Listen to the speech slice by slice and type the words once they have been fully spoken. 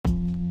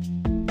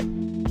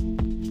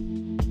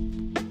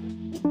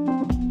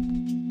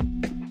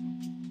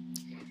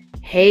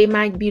Hey,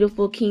 my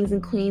beautiful kings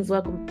and queens,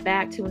 welcome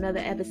back to another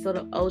episode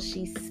of Oh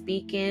She's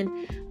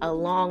Speaking, a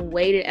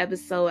long-awaited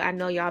episode. I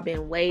know y'all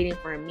been waiting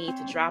for me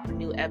to drop a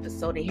new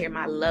episode and hear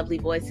my lovely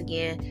voice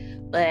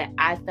again, but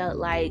I felt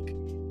like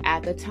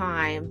at the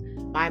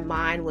time my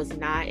mind was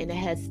not in a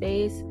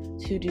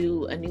headspace to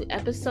do a new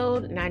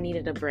episode and I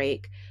needed a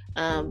break.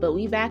 But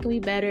we back and we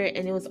better,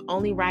 and it was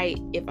only right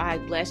if I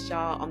blessed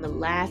y'all on the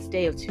last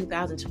day of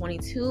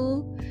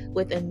 2022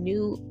 with a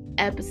new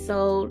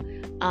episode.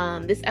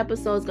 This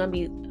episode is going to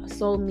be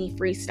Soul Me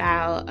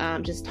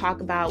Freestyle. Just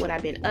talk about what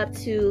I've been up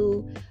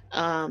to,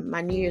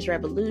 my New Year's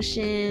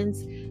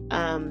resolutions,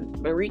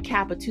 a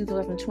recap of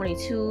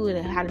 2022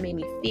 and how it made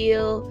me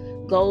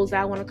feel, goals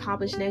I want to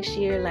accomplish next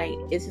year. Like,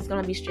 this is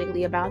going to be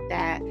strictly about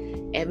that.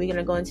 And we're going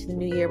to go into the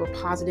new year with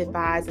positive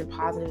vibes and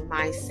positive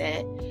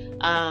mindset.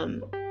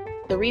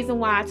 The reason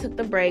why I took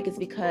the break is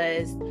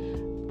because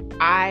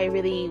I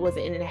really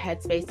wasn't in a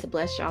headspace to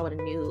bless y'all with a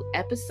new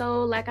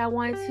episode like I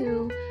wanted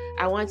to.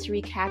 I wanted to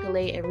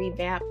recalculate and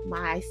revamp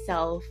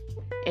myself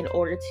in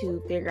order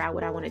to figure out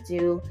what I want to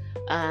do.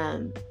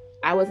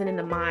 I wasn't in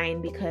the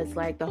mind because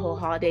like the whole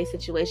holiday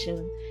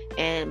situation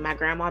and my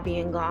grandma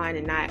being gone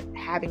and not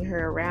having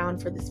her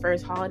around for this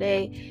first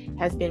holiday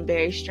has been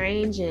very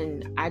strange,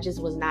 and I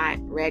just was not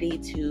ready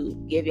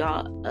to give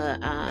y'all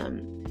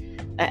an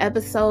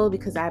episode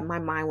because my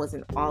mind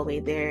wasn't all the way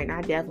there, and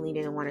I definitely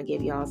didn't want to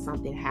give y'all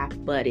something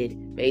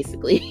half-butted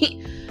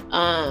basically.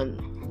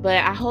 But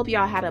I hope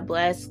y'all had a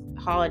blessed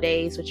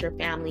holidays with your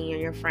family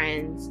and your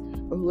friends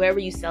or whoever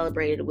you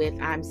celebrated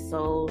with. I'm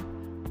so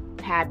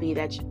happy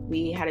that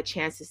we had a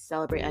chance to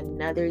celebrate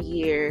another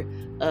year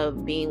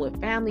of being with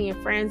family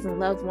and friends and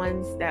loved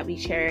ones that we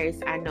cherish.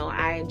 I know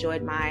I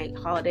enjoyed my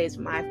holidays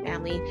with my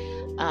family,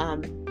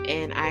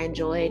 and I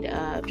enjoyed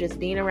just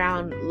being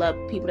around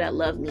people that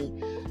love me.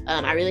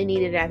 I really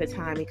needed it at the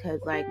time because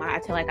like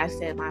I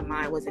said, my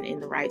mind wasn't in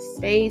the right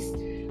space.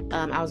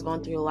 I was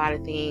going through a lot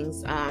of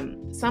things,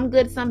 some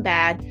good, some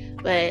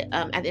bad, but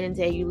at the end of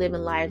the day, you live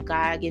in life.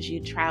 God gives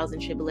you trials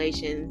and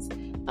tribulations,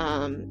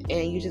 and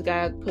you just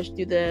gotta push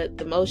through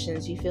the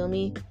motions, you feel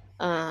me?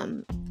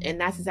 And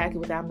that's exactly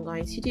what I'm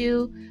going to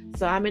do.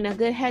 So I'm in a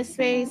good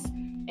headspace,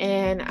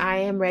 and I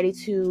am ready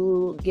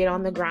to get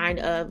on the grind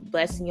of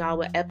blessing y'all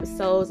with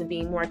episodes and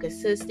being more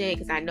consistent,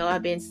 because I know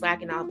I've been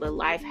slacking off, but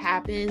life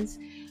happens.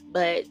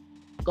 But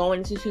going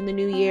into the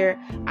new year,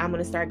 I'm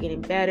going to start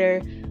getting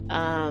better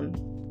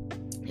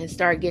and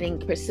start getting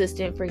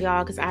persistent for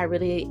y'all, because I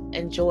really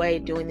enjoy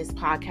doing this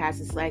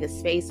podcast. It's like a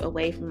space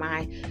away from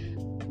my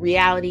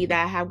reality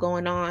that I have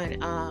going on.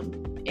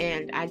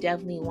 And I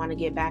definitely want to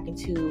get back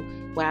into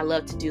what I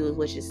love to do,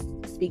 which is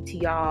speak to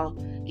y'all,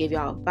 give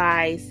y'all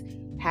advice,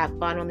 have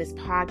fun on this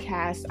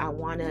podcast. I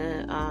want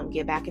to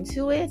get back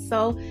into it.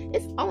 So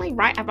it's only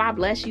right if I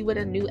bless you with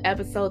a new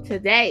episode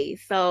today.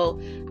 So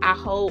I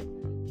hope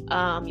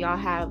y'all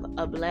have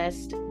a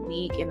blessed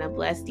week and a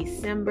blessed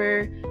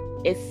December.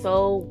 It's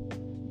so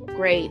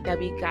great that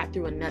we got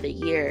through another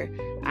year.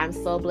 I'm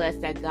so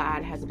blessed that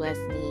God has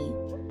blessed me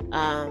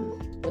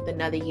with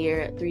another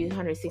year,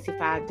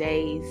 365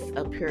 days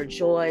of pure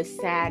joy,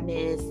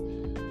 sadness,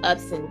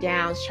 ups and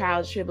downs,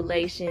 trials,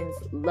 tribulations,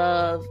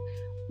 love,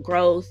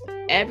 growth,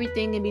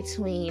 everything in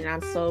between.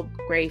 I'm so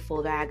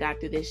grateful that I got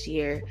through this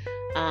year.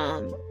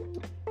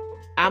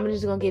 I'm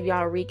just going to give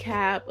y'all a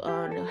recap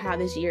on how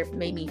this year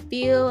made me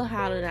feel.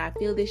 How did I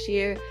feel this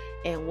year?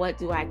 And what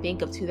do I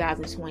think of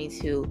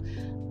 2022?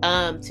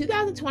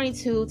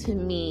 2022 to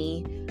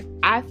me,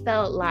 I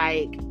felt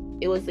like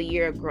it was a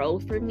year of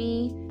growth for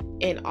me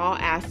in all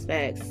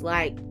aspects.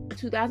 Like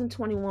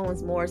 2021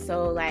 was more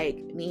so like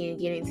me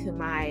getting to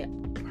my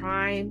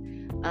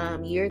prime.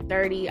 Year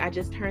 30, I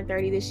just turned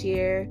 30 this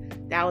year.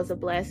 That was a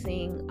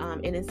blessing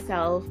in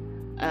itself.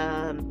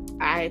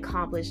 I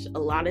accomplished a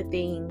lot of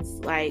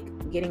things, like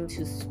getting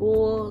to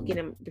school,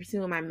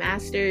 pursuing my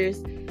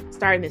master's,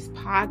 starting this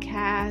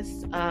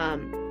podcast.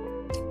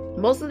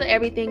 Most of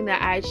everything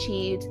that I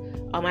achieved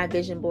on my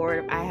vision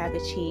board, I have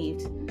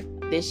achieved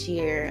this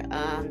year.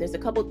 There's a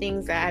couple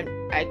things that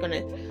I'm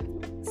gonna,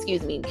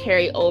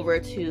 carry over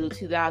to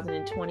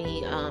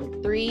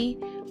 2023.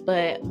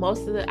 But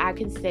I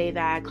can say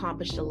that I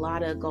accomplished a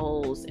lot of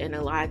goals and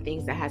a lot of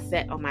things that I had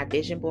set on my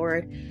vision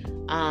board.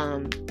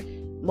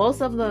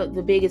 Most of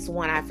the biggest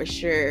one I for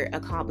sure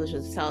accomplished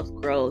was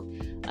self-growth.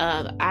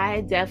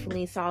 I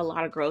definitely saw a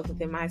lot of growth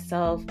within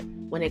myself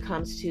when it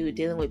comes to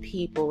dealing with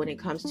people, when it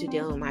comes to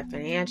dealing with my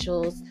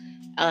financials,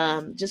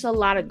 just a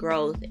lot of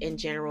growth in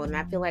general. And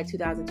I feel like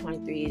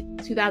 2022,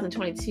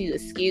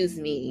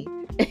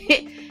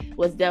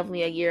 was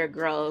definitely a year of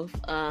growth.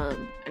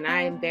 And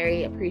I am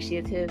very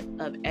appreciative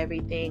of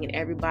everything and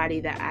everybody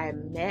that I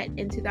met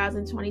in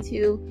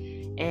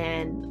 2022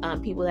 and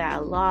people that I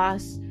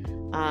lost.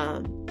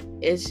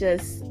 It's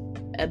just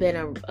been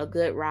a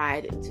good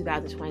ride in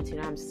 2022,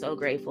 and I'm so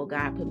grateful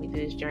God put me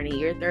through this journey.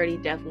 Year 30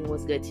 definitely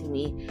was good to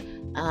me.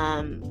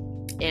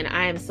 And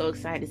I am so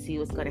excited to see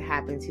what's going to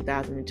happen in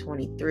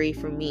 2023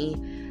 for me.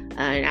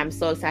 And I'm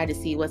so excited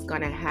to see what's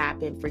going to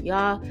happen for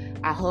y'all.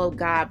 I hope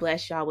God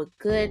bless y'all with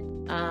good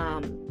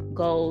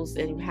goals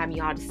and having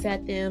y'all to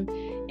set them,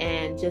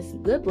 and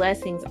just good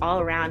blessings all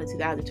around in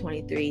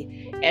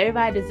 2023.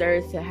 Everybody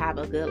deserves to have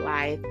a good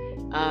life,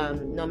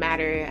 no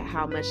matter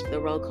how much the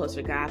roller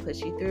coaster God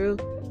puts you through.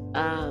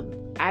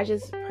 I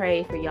just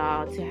pray for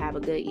y'all to have a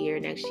good year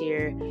next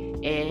year,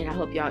 and I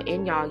hope y'all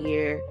end y'all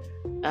year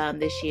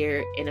this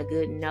year in a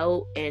good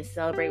note, and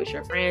celebrate with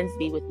your friends,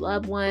 be with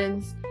loved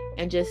ones,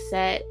 and just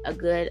set a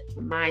good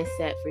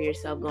mindset for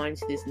yourself going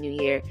into this new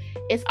year.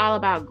 It's all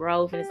about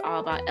growth and it's all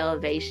about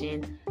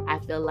elevation, I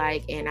feel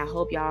like, and I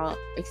hope y'all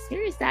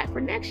experience that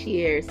for next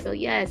year. So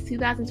yes,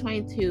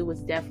 2022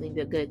 was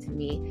definitely good to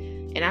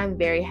me, and I'm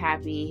very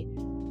happy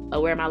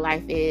where my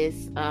life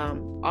is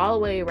all the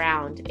way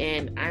around,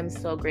 and I'm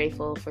so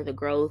grateful for the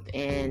growth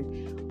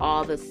and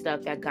all the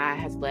stuff that God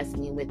has blessed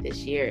me with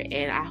this year,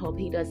 and I hope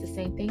he does the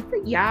same thing for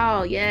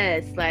y'all.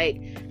 Yes,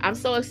 like, I'm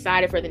so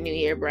excited for the new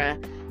year,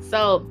 bruh.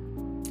 So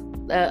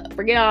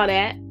forget all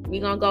that.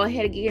 We're gonna go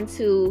ahead and get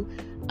into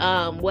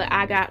what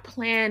I got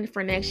planned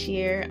for next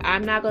year.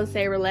 I'm not gonna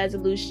say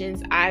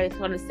resolutions. I'm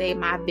gonna say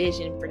my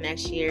vision for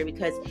next year,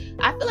 because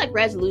I feel like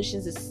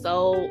resolutions is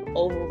so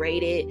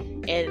overrated,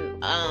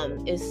 and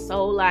it's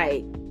so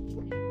like,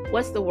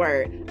 what's the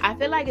word? I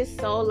feel like it's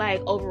so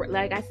like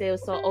like I said, it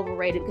was so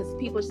overrated, because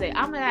people say,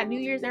 I'm gonna have New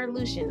Year's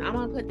resolution. I'm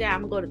gonna put that,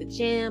 I'm gonna go to the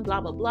gym,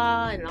 blah, blah,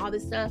 blah, and all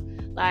this stuff.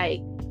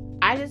 Like,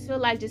 I just feel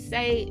like, just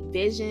say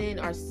vision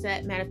or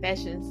set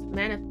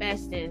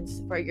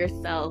manifestings for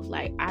yourself.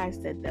 Like, I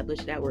said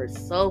that word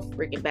so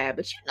freaking bad,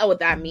 but you know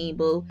what I mean,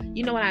 boo.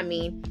 You know what I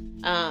mean.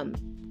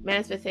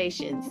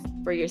 Manifestations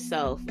for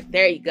yourself.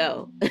 There you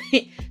go.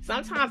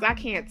 Sometimes I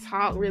can't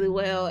talk really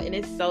well, and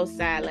it's so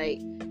sad, like,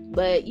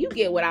 but you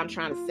get what I'm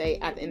trying to say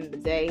at the end of the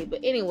day.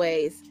 But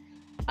anyways,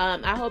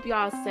 I hope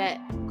y'all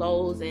set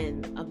goals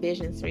and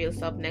visions for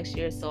yourself next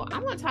year. So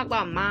I'm going to talk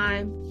about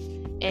mine,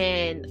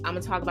 and I'm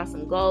going to talk about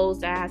some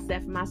goals that I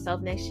set for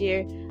myself next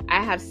year.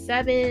 I have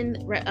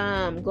 7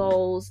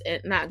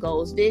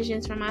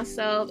 visions for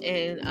myself,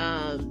 and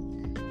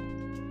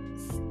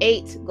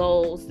 8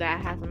 goals that I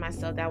have for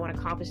myself that I want to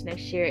accomplish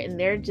next year. And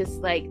they're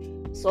just like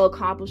so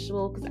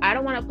accomplishable, because I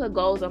don't want to put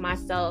goals on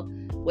myself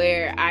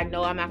where I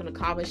know I'm not going to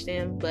accomplish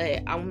them,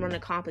 but I'm going to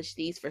accomplish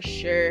these for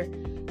sure.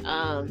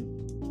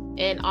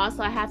 And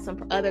also I have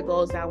some other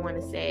goals that I want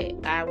to say.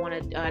 I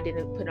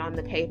didn't put on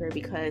the paper,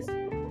 because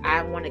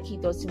I want to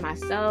keep those to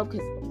myself,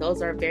 because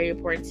those are very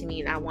important to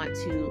me, and I want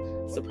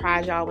to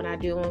surprise y'all when I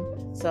do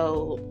them.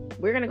 So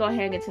we're going to go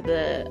ahead and get to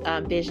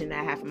the vision that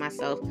I have for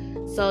myself.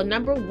 So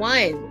number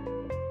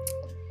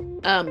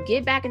 1,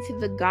 get back into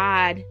the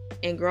God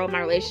and grow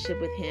my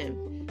relationship with him.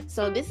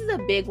 So this is a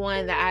big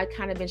one that I've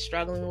kind of been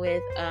struggling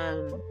with,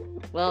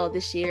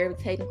 this year,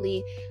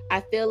 technically.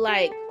 I feel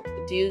like,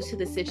 due to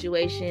the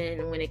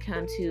situation when it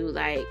comes to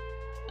like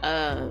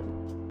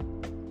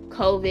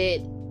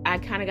COVID, I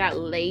kind of got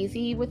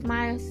lazy with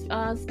my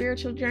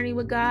spiritual journey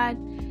with God,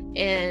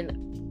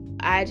 and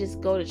I just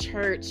go to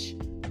church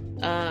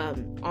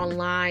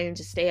online,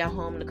 to stay at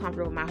home in the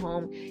comfort of my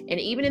home. And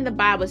even in the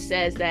Bible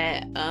says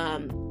that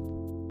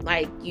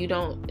like, you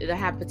don't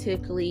have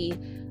particularly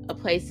a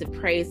place to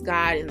praise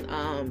God and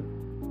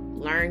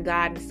learn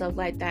God and stuff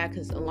like that,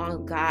 because as long as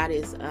God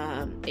is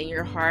in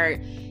your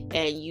heart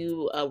and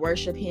you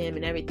worship him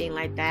and everything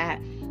like that.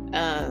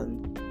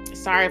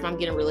 Sorry if I'm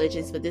getting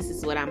religious, but this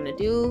is what I'm gonna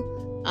do.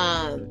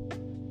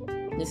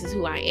 This is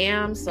who I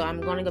am, so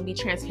I'm gonna be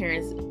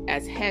transparent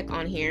as heck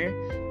on here.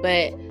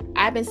 But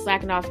I've been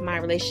slacking off my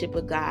relationship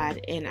with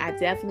God, and I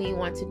definitely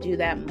want to do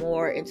that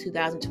more in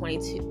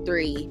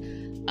 2023.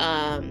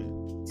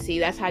 See,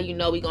 that's how you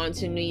know we going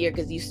into a new year,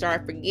 because you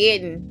start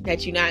forgetting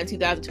that you're not in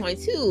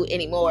 2022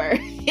 anymore.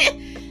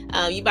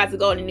 You about to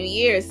go in a new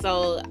year,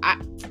 so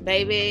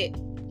baby,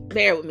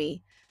 bear with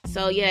me.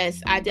 So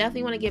yes, I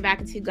definitely want to get back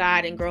into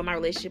God and grow my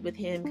relationship with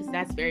him, because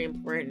that's very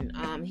important.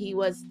 He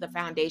was the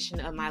foundation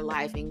of my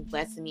life and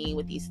blessing me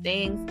with these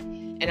things,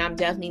 and I'm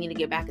definitely need to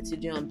get back into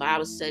doing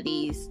Bible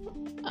studies,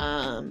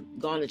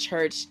 going to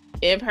church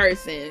in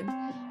person,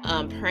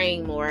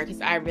 praying more,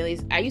 because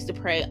I used to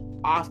pray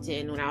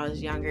often when I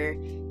was younger,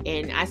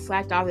 and I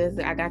slacked off as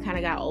I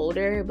got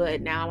older,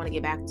 but now I want to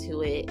get back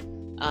to it,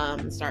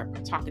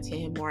 start talking to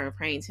him more and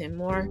praying to him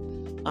more.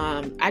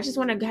 I just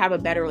want to have a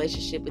better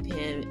relationship with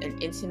him, an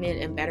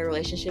intimate and better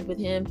relationship with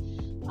him,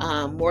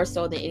 more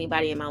so than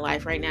anybody in my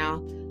life right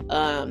now.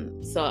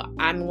 So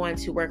I'm going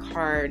to work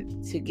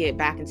hard to get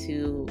back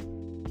into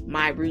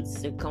my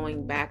roots and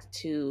going back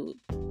to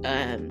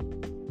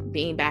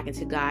being back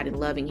into God and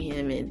loving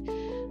him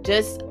and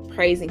just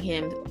praising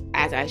him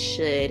as I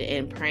should,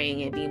 and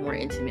praying and being more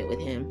intimate with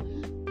him.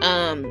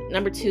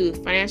 Number 2,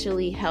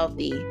 financially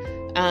healthy.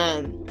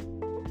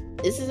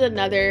 This is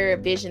another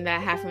vision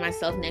that I have for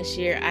myself next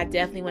year. I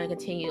definitely want to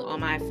continue on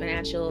my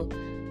financial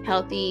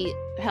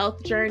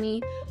health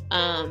journey.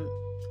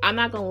 I'm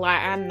not gonna lie,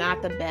 I'm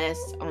not the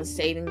best on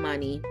saving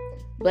money,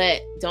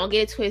 but don't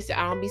get it twisted.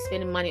 I don't be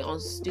spending money on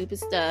stupid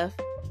stuff.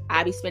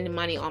 I be spending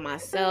money on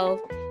myself,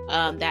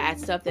 that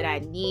stuff that I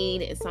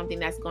need, and something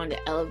that's going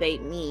to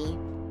elevate me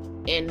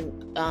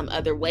in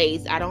other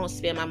ways. I don't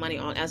spend my money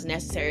on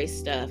unnecessary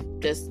stuff.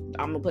 Just,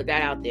 I'm gonna put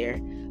that out there.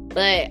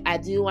 But I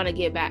do want to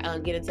get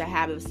into a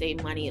habit of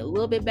saving money a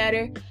little bit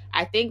better.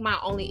 I think my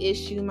only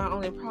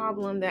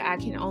problem that I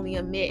can only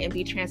admit and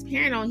be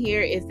transparent on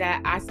here is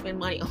that I spend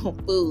money on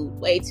food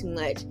way too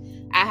much.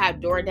 I have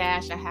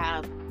DoorDash, I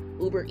have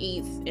Uber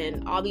Eats,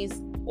 and all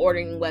these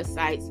ordering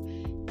websites.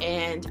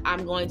 And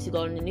I'm going to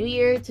go in the new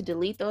year to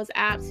delete those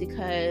apps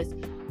because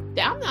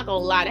I'm not gonna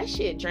lie, that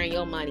shit drain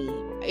your money.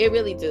 It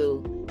really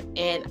do.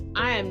 And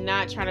I am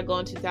not trying to go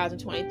in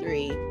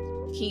 2023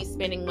 keep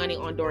spending money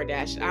on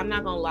DoorDash. I'm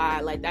not gonna lie,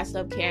 like that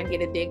stuff can get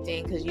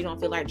addicting because you don't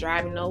feel like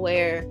driving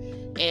nowhere,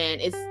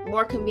 and it's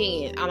more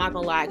convenient. I'm not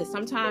gonna lie, because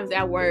sometimes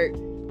at work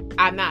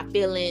I'm not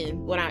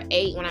feeling what I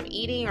ate when I'm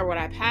eating or what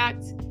I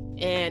packed,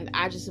 and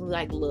I just be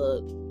like,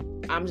 look,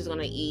 I'm just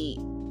gonna eat,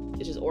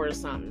 just order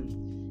something.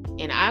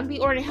 And I'll be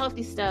ordering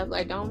healthy stuff,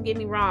 like don't get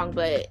me wrong,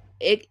 but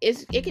it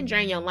can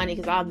drain your money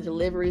because all the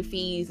delivery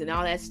fees and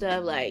all that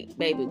stuff, like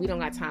baby, we don't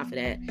got time for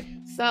that.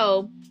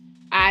 So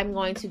I'm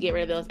going to get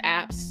rid of those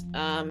apps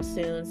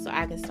soon so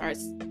I can start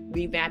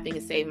revamping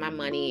and saving my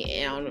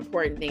money on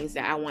important things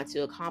that I want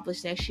to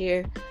accomplish next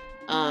year,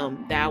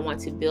 that I want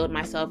to build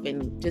myself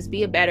and just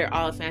be a better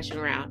all fashion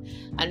around.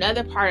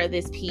 Another part of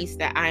this piece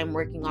that I'm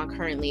working on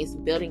currently is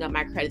building up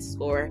my credit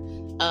score.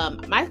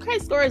 My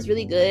credit score is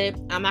really good.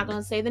 I'm not going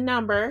to say the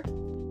number,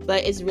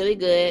 but it's really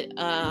good.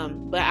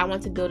 But I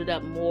want to build it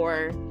up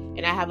more,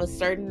 and I have a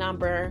certain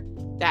number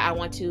that I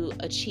want to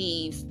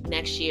achieve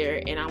next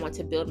year, and I want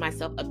to build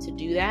myself up to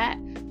do that.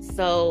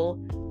 So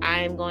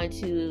I'm going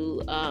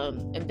to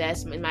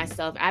invest in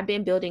myself. I've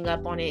been building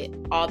up on it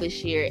all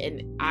this year,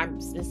 and I've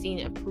been seeing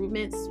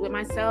improvements with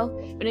myself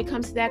when it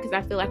comes to that, because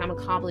I feel like I'm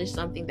accomplished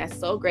something that's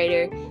so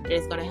greater that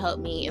it's going to help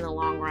me in the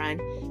long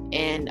run.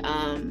 And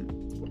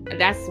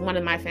that's one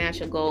of my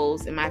financial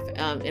goals in my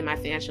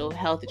financial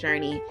health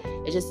journey,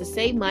 is just to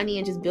save money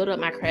and just build up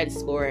my credit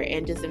score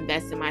and just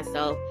invest in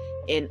myself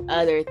in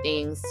other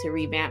things to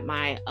revamp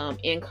my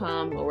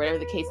income or whatever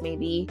the case may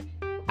be.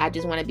 I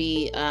just want to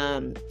be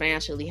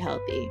financially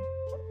healthy.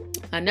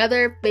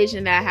 Another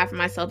vision that I have for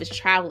myself is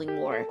traveling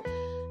more.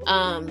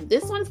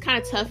 This one's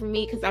kind of tough for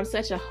me because I'm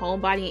such a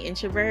homebody and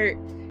introvert,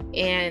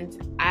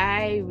 and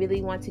I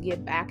really want to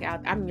get back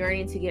out. I'm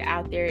yearning to get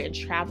out there and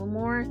travel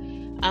more.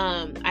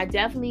 I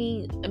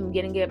definitely am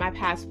going to get my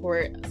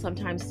passport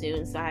sometime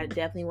soon, so I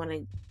definitely want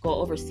to go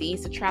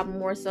overseas to travel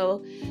more.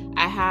 So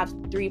I have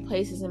 3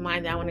 places in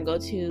mind that I want to go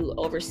to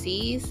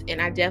overseas,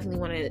 and I definitely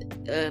want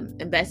to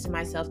invest in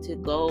myself to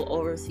go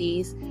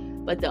overseas.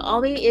 But the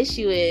only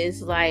issue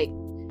is like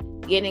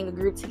getting a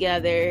group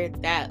together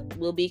that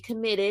will be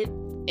committed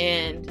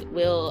and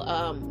will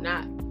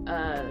not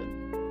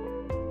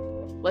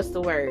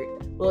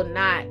will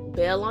not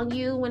bail on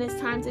you when it's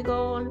time to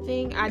go on the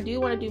thing. I do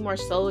want to do more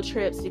solo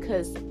trips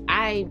because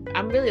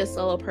I'm really a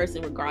solo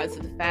person regardless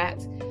of the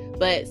fact.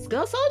 But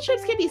solo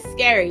trips can be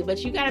scary,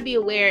 but you got to be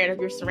aware of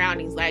your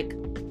surroundings. Like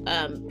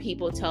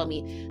people tell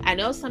me, I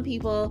know some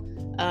people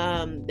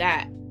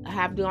that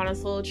have gone on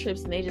solo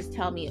trips, and they just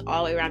tell me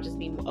all the way around, just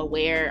be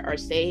aware or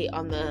stay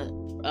on the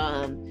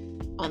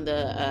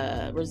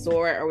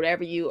resort or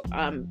whatever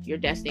your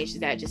destination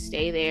is at, just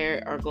stay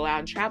there or go out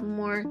and travel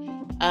more.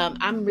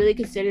 I'm really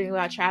considering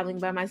about traveling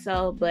by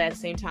myself, but at the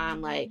same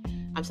time, like,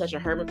 I'm such a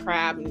hermit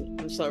crab,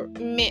 and I'm so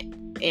meh,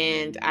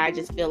 and I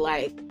just feel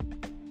like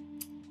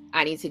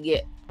I need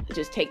to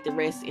just take the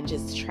risk and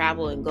just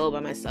travel and go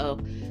by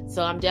myself.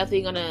 So I'm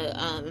definitely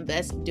gonna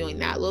invest in doing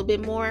that a little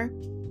bit more,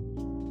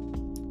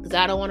 because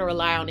I don't want to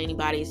rely on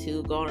anybody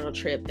to go on a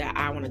trip that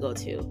I want to go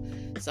to.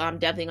 So I'm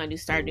definitely going to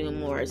start doing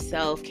more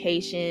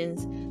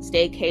self-cations,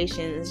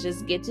 staycations,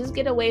 just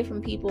get away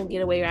from people,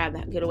 get away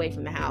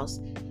from the house,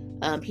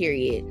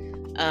 period.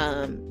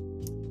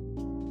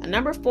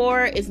 Number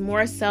 4 is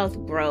more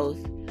self-growth.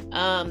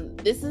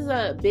 This is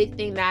a big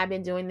thing that I've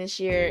been doing this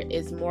year,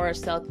 is more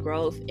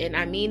self-growth. And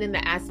I mean in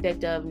the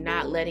aspect of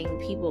not letting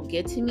people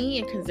get to me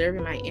and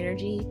conserving my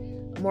energy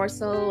more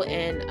so,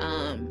 and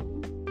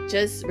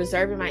just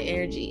reserving my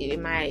energy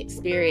in my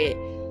spirit,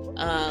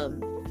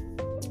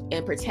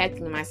 and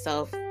protecting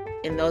myself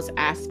in those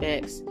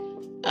aspects.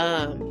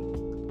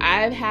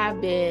 I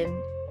have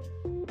been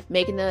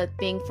making a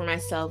thing for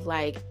myself,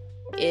 like,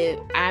 if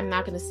I'm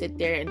not going to sit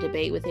there and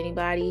debate with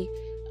anybody.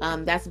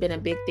 That's been a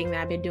big thing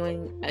that I've been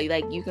doing.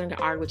 Like, you can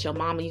argue with your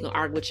mama, you can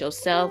argue with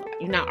yourself,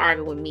 you're not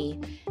arguing with me.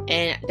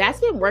 And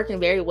that's been working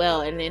very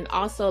well. And then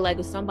also, like,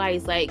 if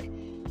somebody's like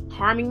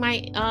harming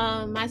my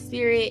my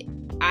spirit,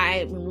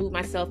 I remove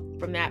myself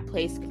from that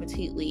place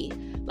completely.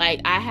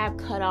 Like, I have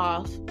cut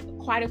off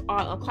quite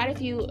a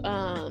few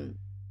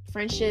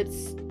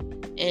friendships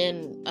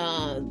and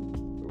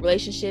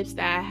relationships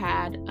that I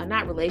had.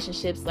 Not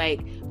relationships,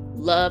 like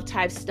love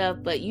type stuff,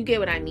 but you get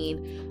what I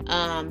mean.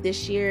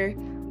 This year,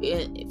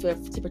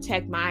 to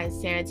protect my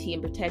sanity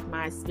and protect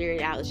my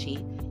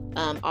spirituality,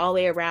 all the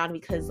way around,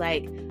 because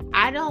like,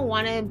 I don't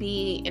want to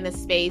be in a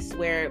space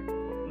where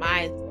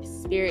my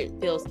spirit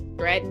feels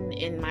threatened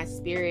and my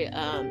spirit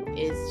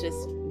is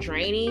just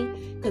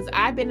draining, because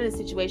I've been in a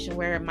situation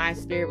where my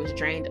spirit was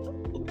drained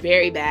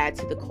very bad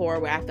to the core,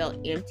 where I felt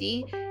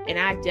empty, and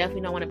I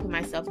definitely don't want to put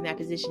myself in that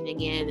position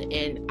again.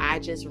 And I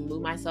just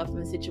remove myself from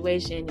the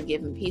situation and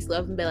give him peace,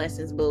 love, and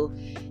blessings, boo.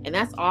 And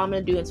that's all I'm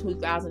gonna do in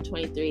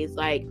 2023 is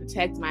like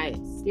protect my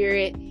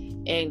spirit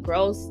and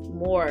grow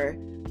more,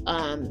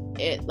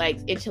 like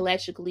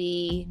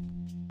intellectually,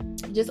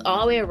 just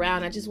all the way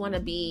around. I just want to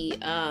be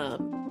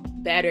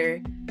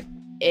better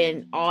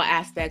in all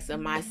aspects of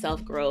my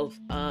self-growth,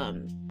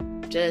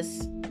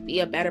 just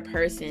be a better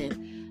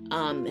person,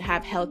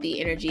 have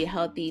healthy energy,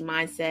 healthy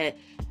mindset,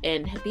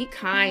 and be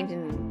kind,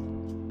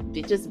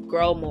 and just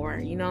grow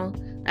more,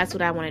 that's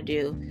what I want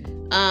to do.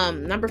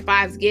 Number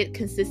 5 is get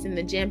consistent in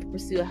the gym to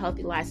pursue a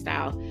healthy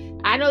lifestyle.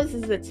 I know this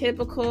is a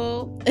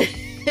typical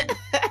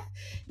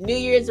New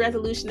Year's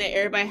resolution that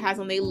everybody has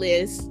on their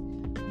list,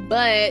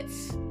 but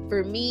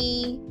for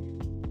me,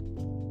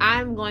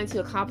 I'm going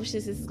to accomplish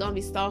this. This is going to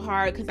be so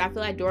hard because I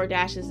feel like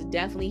DoorDash is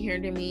definitely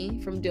hindering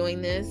me from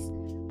doing this.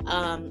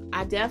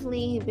 I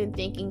definitely have been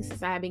thinking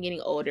since I've been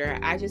getting older.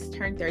 I just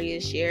turned 30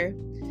 this year,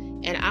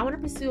 and I want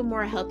to pursue a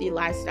more healthy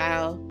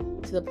lifestyle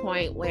to the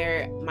point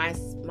where my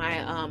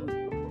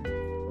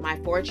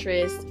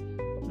fortress,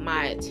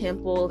 my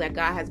temple that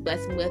God has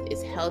blessed me with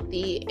is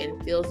healthy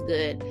and feels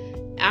good.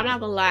 I'm not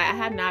gonna lie, I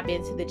have not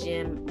been to the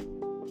gym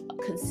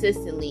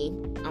consistently.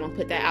 I'm gonna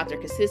put that out there,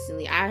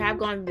 consistently. I have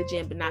gone to the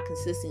gym, but not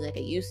consistently like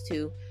I used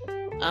to.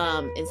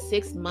 In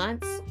 6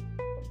 months,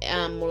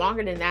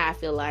 longer than that, I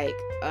feel like.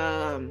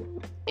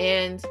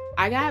 And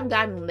I have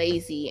gotten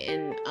lazy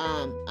and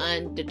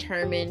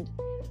undetermined.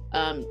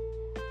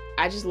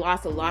 I just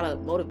lost a lot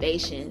of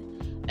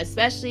motivation,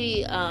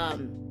 especially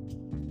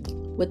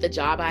with the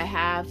job I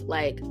have.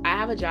 Like, I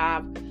have a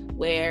job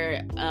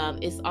where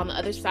it's on the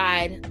other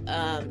side.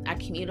 I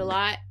commute a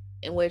lot,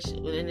 and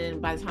then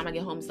by the time I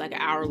get home, it's like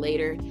an hour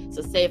later.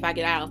 So say if I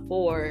get out at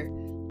 4,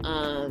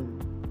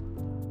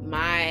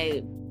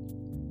 my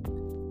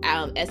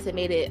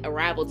estimated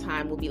arrival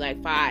time will be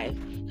like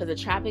 5, because the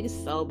traffic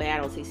is so bad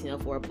on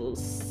 1604 Blue,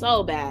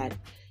 so bad.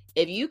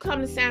 If you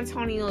come to San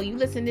Antonio, you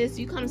listen to this,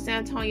 you come to San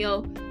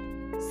Antonio,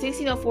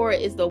 1604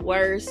 is the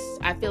worst.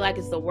 I feel like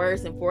it's the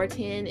worst, and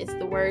 410 is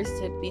the worst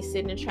to be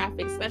sitting in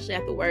traffic, especially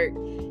after work.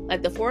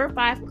 Like the 4 or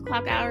 5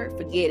 o'clock hour,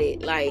 forget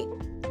it. Like,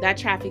 that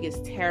traffic is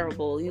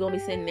terrible. You're gonna be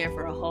sitting there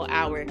for a whole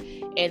hour,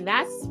 and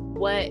that's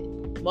what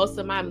most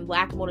of my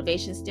lack of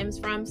motivation stems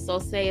from. So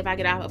say if I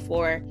get out at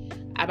 4,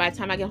 by the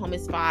time I get home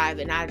it's 5,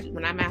 and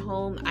when I'm at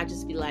home, I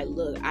just be like,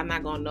 look, I'm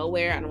not going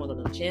nowhere. I don't want to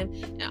go to the gym.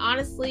 And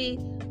honestly,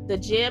 the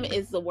gym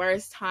is the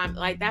worst time.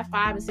 Like, that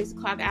 5 and 6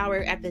 o'clock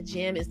hour at the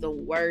gym is the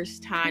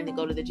worst time to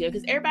go to the gym,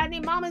 because everybody and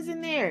their mama's in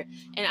there,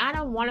 and I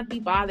don't want to be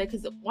bothered.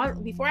 Because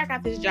before I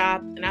got this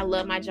job, and I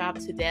love my job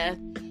to death,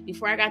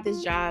 before I got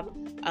this job,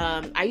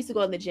 I used to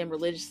go to the gym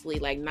religiously,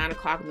 like 9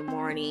 o'clock in the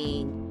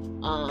morning,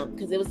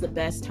 because it was the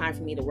best time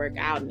for me to work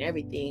out and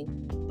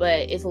everything.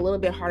 But it's a little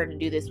bit harder to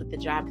do this with the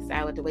job, because I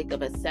have to wake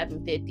up at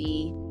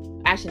 7:50.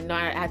 Actually, no,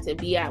 I have to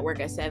be at work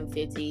at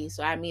 7:50,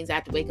 so that means I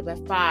have to wake up at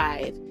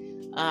 5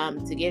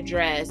 to get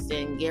dressed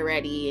and get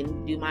ready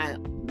and do my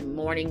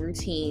morning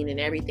routine and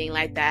everything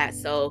like that.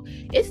 So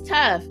it's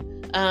tough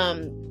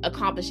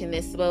accomplishing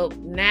this. So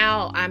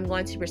now I'm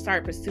going to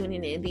start pursuing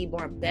it and be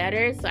more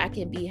better, so I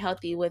can be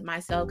healthy with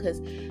myself,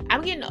 because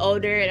I'm getting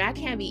older and I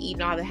can't be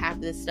eating all the half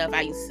of this stuff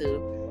I used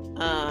to.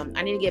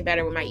 I need to get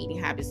better with my eating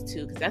habits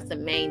too, because that's the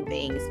main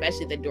thing,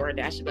 especially the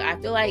DoorDash. But I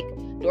feel like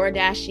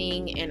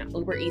DoorDashing and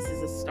Uber Eats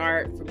is a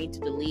start for me to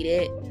delete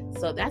it.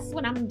 So that's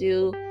what I'm gonna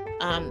do,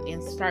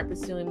 and start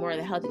pursuing more of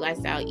the healthy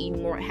lifestyle,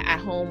 eating more at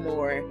home,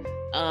 more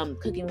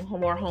cooking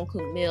more home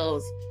cooked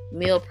meals,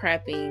 meal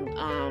prepping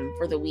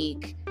for the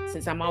week.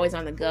 Since I'm always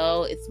on the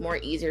go, it's more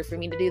easier for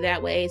me to do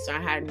that way. So I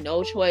had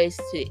no choice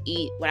to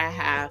eat what I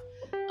have.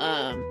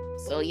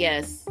 So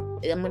yes,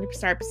 I'm going to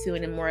start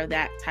pursuing more of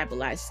that type of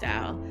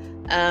lifestyle.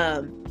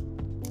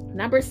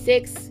 Number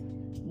 6,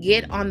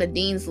 get on the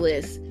dean's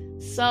list.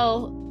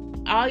 So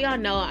all y'all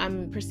know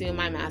I'm pursuing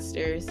my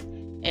master's,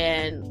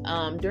 and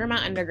during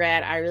my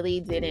undergrad, I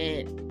really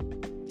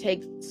didn't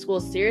take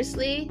school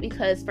seriously,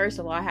 because first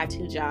of all, I had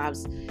 2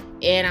 jobs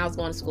and I was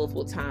going to school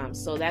full time.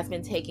 So that's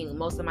been taking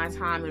most of my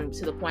time, and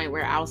to the point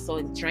where I was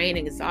so drained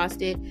and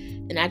exhausted,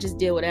 and I just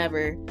did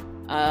whatever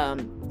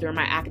during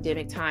my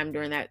academic time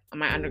during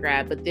my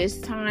undergrad. But this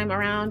time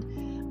around,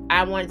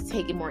 I wanted to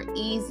take it more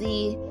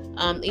easy.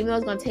 Even though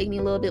it's going to take me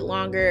a little bit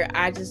longer,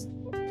 I just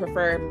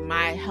prefer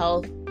my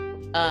health,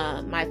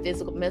 my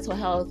mental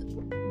health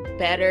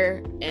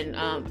better, and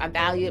I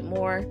value it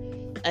more,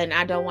 and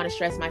I don't want to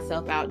stress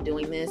myself out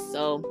doing this.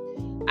 So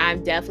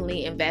I'm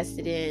definitely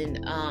invested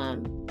in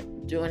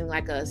doing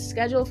like a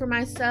schedule for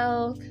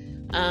myself,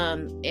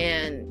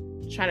 and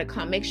trying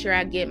to make sure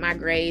I get my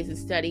grades and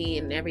study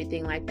and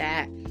everything like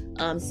that,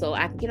 so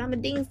I can get on the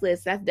dean's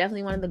list. That's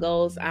definitely one of the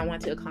goals I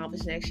want to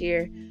accomplish next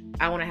year.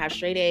 I want to have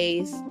straight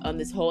A's on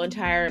this whole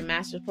entire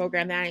master's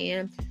program that I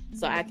am,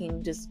 so I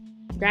can just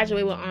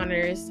graduate with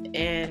honors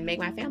and make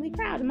my family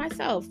proud of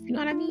myself. You know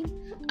what I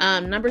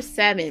mean? Number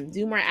 7,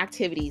 do more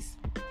activities.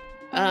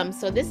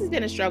 So this has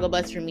been a struggle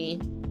bus for me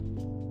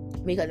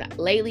because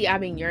lately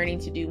I've been yearning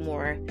to do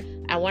more.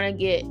 I want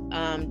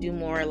to do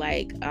more,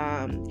 like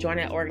join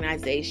an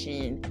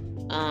organization,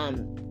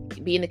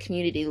 be in the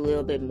community a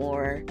little bit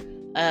more.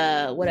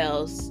 What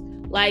else?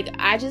 Like,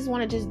 I just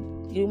want to just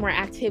do more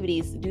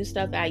activities, do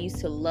stuff that I used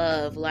to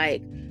love,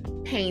 like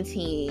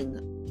painting,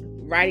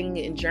 writing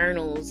in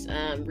journals,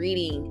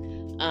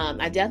 reading.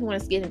 I definitely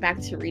want to get back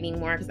to reading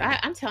more because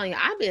I'm telling you,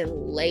 I've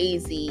been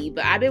lazy,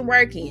 but I've been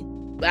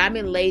working, but I've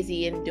been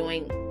lazy and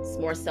doing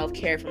more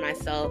self-care for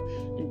myself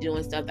and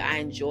doing stuff that I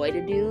enjoy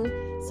to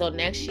do. So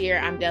next year,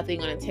 I'm definitely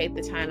going to take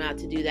the time out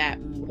to do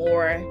that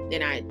more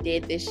than I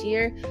did this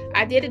year.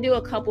 I did do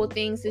a couple of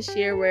things this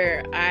year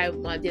where I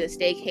did a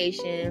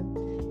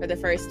staycation for the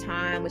first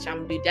time, which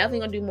I'm definitely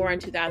going to do more in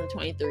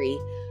 2023.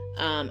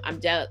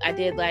 I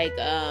did like,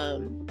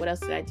 what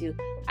else did I do?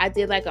 I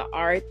did like an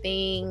art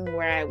thing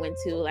where I went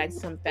to like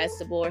some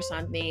festival or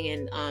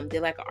something and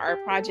did like an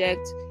art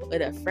project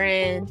with a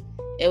friend.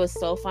 It was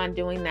so fun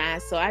doing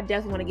that. So I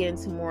definitely want to get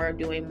into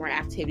doing more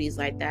activities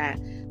like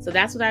that. So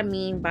that's what I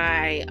mean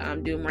by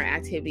doing more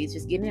activities,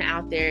 just getting it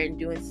out there and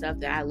doing stuff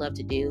that I love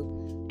to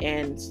do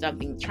and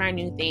trying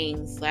new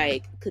things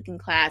like cooking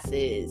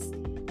classes,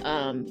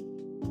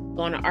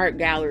 going to art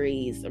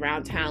galleries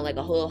around town, like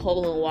a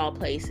hole in the wall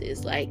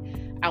places. Like,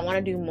 I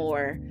want to do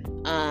more.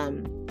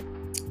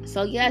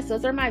 So yes,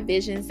 those are my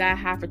visions that I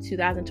have for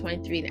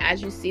 2023. And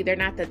as you see, they're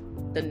not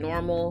the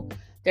normal,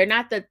 they're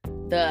not the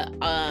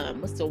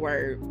what's the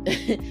word?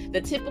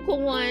 The typical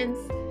ones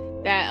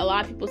that a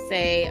lot of people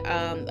say.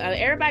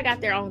 Everybody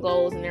got their own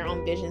goals and their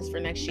own visions for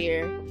next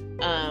year.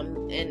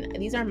 And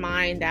these are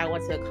mine that I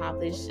want to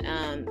accomplish.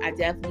 I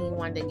definitely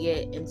want to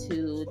get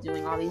into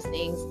doing all these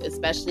things,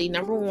 especially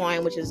number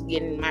one, which is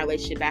getting my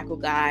relationship back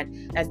with God.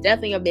 That's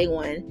definitely a big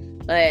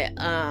one. But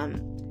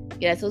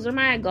yes, those are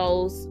my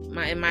goals,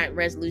 my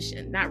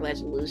resolutions. Not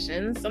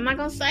resolutions. I'm not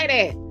gonna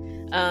say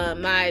that.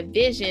 My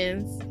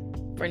visions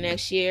for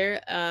next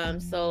year.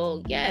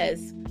 So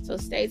yes. So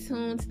stay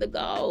tuned to the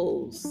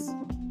goals.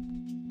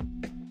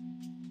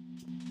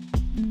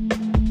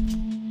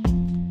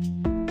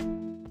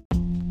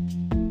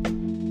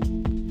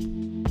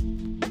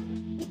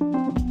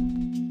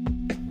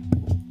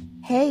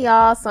 Hey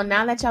y'all, so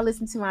now that y'all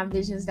listen to my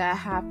visions that I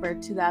have for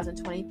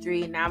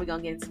 2023, now we're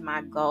gonna get into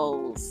my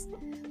goals.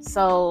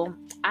 So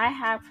I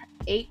have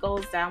 8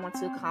 goals that I want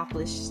to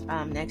accomplish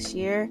next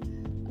year.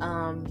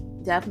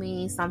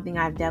 Definitely something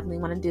I definitely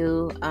want to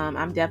do.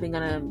 I'm definitely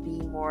gonna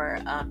be more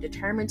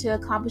determined to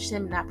accomplish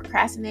them and not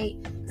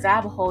procrastinate, because I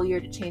have a whole year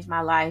to change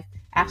my life,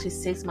 actually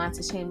 6 months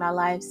to change my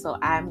life. So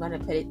I'm gonna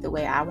put it the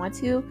way I want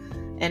to,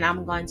 and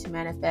I'm going to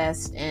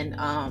manifest and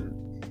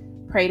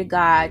pray to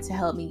God to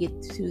help me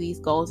get to these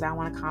goals I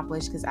want to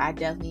accomplish, because I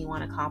definitely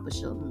want to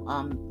accomplish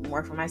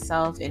more for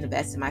myself and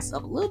invest in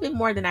myself a little bit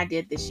more than I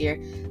did this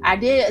year. I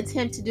did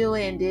attempt to do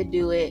it and did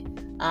do it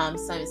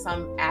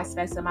some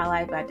aspects of my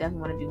life, but I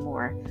definitely want to do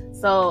more.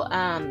 So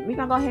we're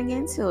gonna go ahead and get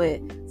into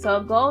it.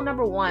 So goal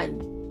number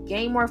 1,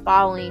 gain more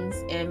followings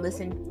and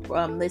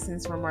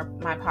listens from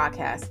my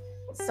podcast.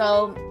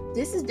 So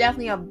this is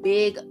definitely a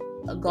big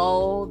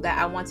goal that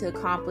I want to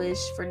accomplish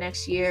for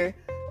next year.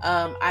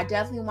 I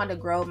definitely want to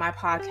grow my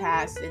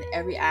podcast in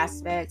every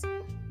aspect.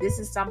 This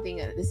is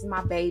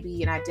my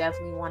baby, and I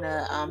definitely want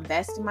to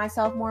invest in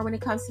myself more when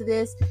it comes to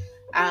this.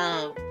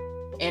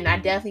 And I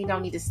definitely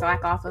don't need to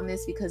slack off on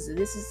this, because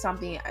this is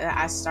something that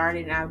I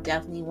started and I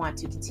definitely want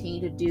to continue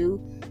to do,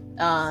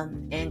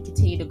 and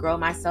continue to grow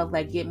myself,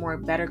 like get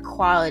better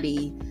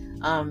quality.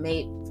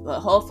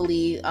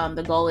 Hopefully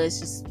the goal is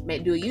just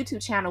do a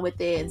YouTube channel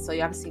with it, and so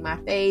y'all can see my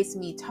face,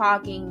 me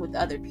talking with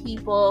other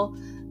people,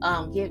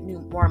 get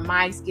more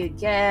mics, get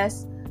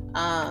guests,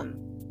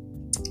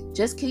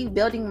 just keep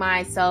building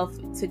myself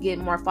to get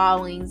more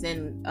followings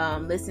and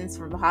listens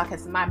from the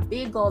podcast. And my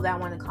big goal that I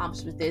want to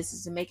accomplish with this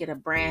is to make it a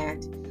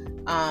brand.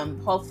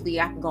 Hopefully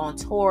I can go on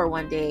tour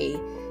one day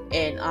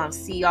and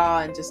see y'all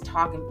and just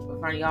talk in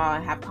front of y'all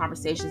and have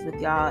conversations with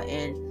y'all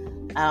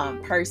in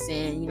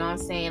person. You know what I'm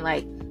saying?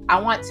 Like, I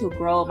want to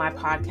grow my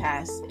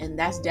podcast, and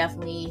that's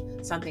definitely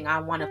something I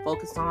want to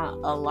focus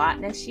on a lot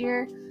next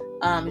year.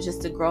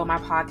 Just to grow my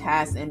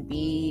podcast and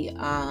be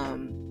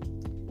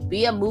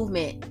a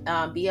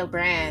movement, be a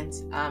brand.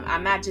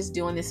 I'm not just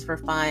doing this for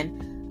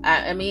fun.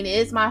 I mean, it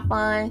is my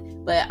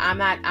fun, but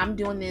I'm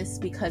doing this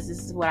because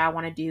this is what I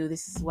want to do.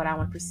 This is what I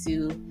want to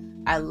pursue.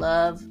 I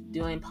love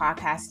doing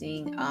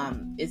podcasting.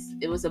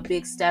 It was a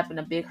big step and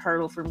a big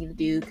hurdle for me to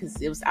do,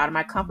 because it was out of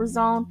my comfort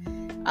zone.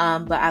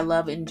 But I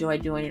love and enjoy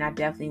doing it. I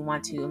definitely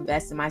want to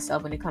invest in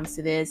myself when it comes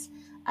to this.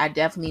 I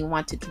definitely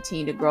want to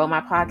continue to grow my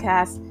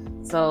podcast.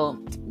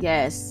 So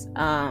yes,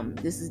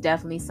 this is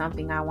definitely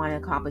something I want to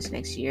accomplish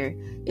next year.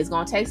 It's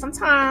going to take some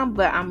time,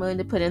 but I'm willing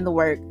to put in the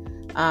work.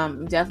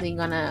 I'm definitely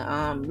going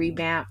to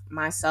revamp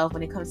myself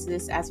when it comes to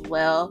this as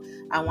well.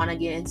 I want to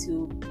get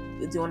into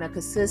doing a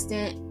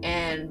consistent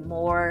and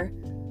more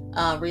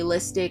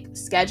realistic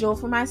schedule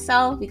for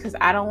myself, because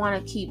I don't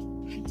want to keep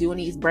doing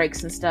these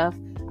breaks and stuff.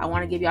 I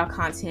want to give y'all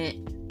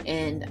content,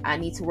 and I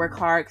need to work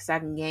hard because I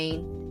can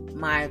gain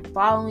my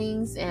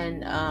followings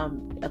and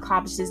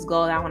accomplish this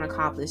goal that I want to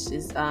accomplish.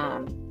 Is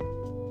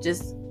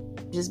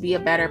just be a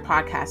better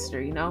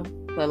podcaster, you know.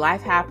 But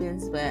life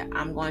happens, but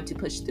I'm going to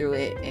push through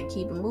it and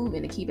keep it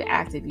moving and keep it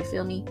active. You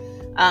feel me?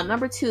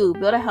 Number 2,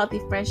 build a healthy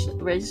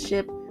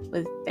relationship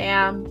with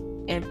fam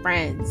and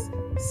friends.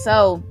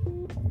 So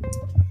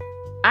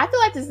I feel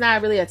like this is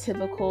not really a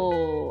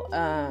typical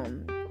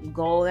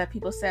goal that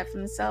people set for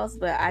themselves,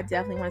 but I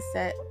definitely want to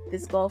set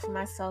this goal for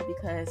myself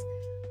because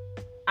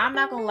I'm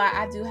not gonna lie,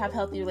 I do have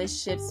healthy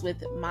relationships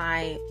with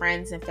my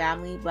friends and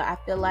family, but I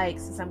feel like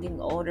since I'm getting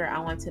older, I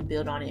want to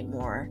build on it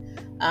more.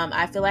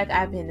 I feel like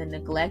I've been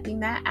neglecting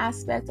that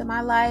aspect of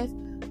my life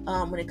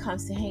when it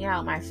comes to hanging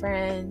out with my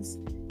friends,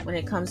 when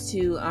it comes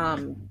to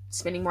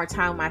spending more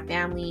time with my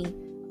family,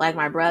 like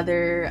my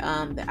brother.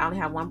 I only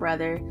have one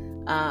brother.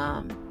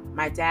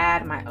 My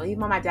dad, even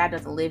though my dad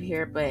doesn't live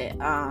here, but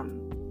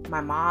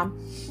my mom,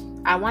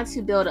 I want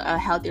to build a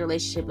healthy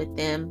relationship with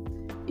them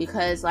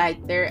because like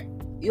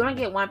you only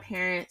get one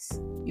pair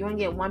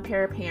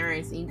of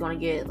parents, and you're gonna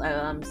get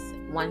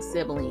one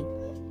sibling,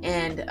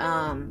 and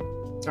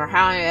or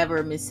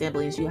however many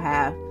siblings you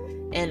have.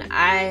 And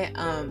I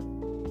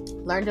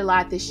learned a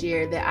lot this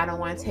year that I don't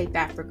want to take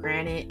that for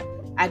granted.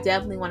 I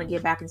definitely want to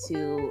get back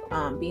into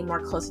being more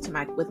closer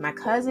to with my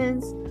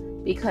cousins,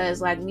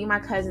 because like me and my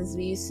cousins,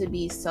 we used to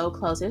be so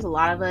close. There's a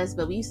lot of us,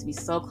 but we used to be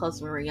so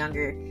close when we were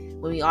younger,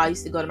 when we all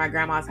used to go to my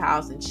grandma's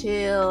house and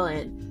chill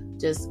and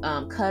just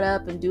cut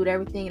up and do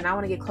everything. And I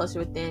want to get closer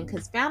with them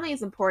because family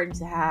is important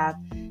to have,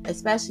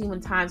 especially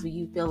when times when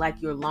you feel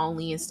like you're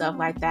lonely and stuff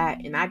like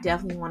that. And I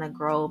definitely want to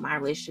grow my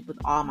relationship with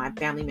all my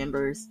family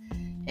members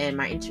and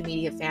my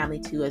intermediate family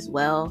too as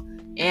well,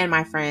 and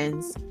my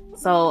friends.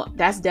 So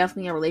that's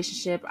definitely a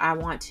relationship I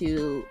want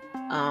to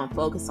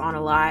focus on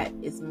a lot,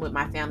 is with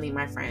my family and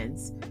my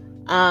friends.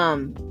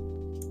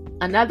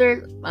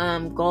 Another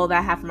goal that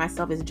I have for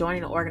myself is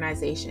joining an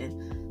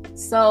organization.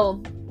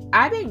 So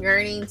I've been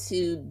yearning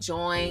to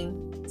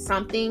join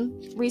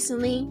something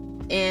recently,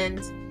 and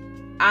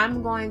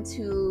I'm going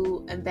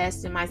to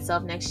invest in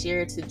myself next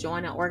year to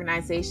join an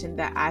organization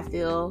that I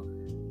feel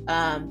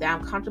that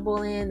I'm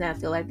comfortable in, that I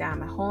feel like that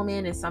I'm at home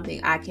in, and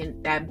something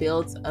that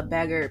builds a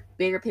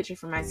bigger picture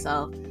for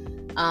myself.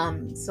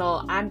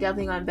 So I'm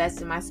definitely going to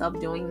invest in myself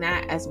doing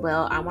that as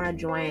well. I want to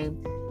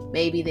join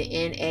maybe the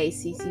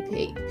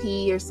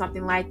NACCP or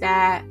something like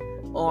that,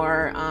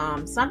 or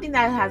something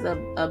that has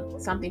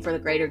something for the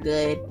greater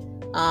good.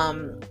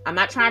 I'm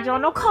not trying to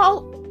join no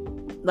cult,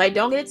 like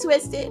don't get it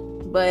twisted,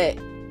 but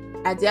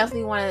I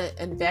definitely want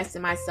to invest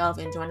in myself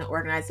and join an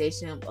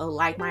organization of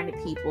like-minded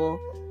people.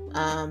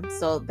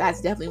 So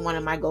that's definitely one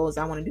of my goals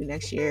I want to do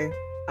next year.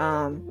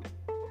 I'm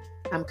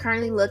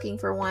currently looking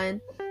for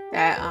one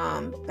that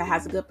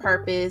has a good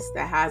purpose,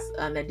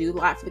 that do a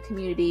lot for the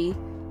community.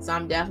 So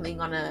I'm definitely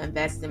going to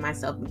invest in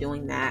myself in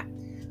doing that.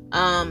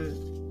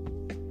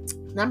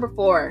 Number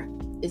 4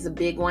 is a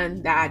big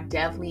one that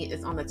definitely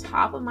is on the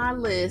top of my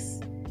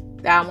list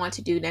that I want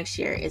to do next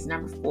year. Is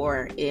number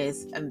 4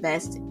 is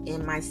invest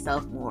in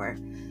myself more.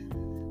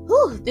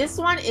 This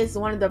one is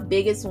one of the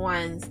biggest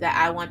ones that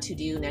I want to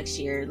do next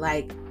year.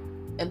 Like,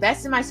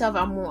 invest in myself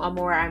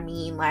more, I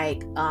mean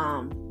like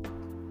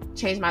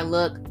change my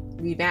look,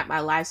 revamp my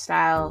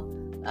lifestyle,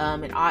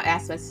 in all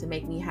aspects to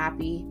make me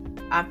happy.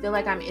 I feel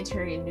like I'm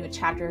entering a new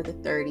chapter of the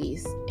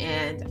 30s,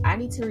 and I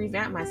need to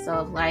revamp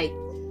myself. Like,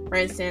 for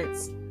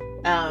instance,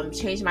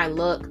 change my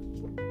look.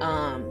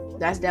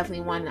 That's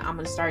definitely one I'm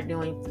going to start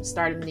doing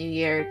starting the new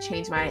year.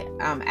 Change my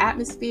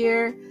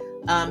atmosphere.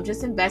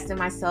 Just invest in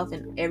myself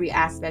in every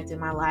aspect in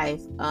my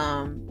life.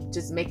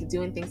 Just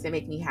doing things that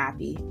make me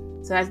happy.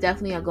 So that's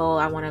definitely a goal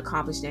I want to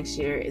accomplish next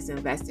year, is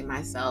invest in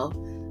myself.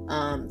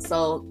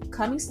 So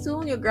coming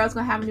soon, your girl's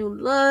gonna have a new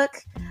look.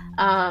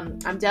 I'm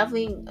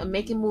definitely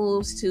making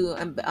moves to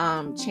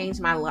change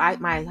my life,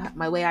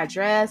 my way I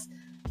dress,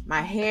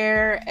 my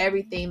hair,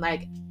 everything.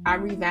 Like,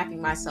 I'm revamping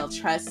myself,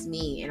 trust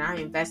me, and I'm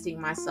investing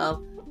in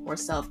myself, more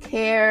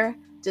self-care,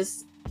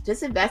 just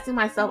investing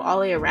myself all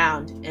the way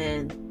around.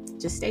 And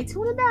just stay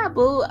tuned to that,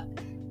 boo.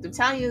 I'm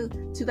telling you,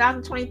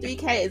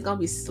 2023K is gonna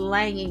be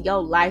slanging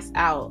your lights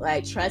out.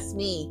 Like, trust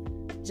me,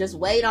 just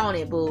wait on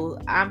it, boo.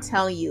 I'm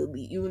telling you,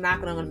 you're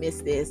not gonna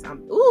miss this.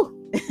 I'm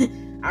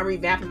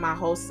revamping my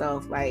whole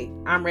self. Like,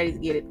 I'm ready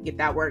to get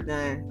that work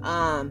done.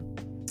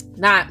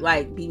 Not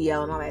like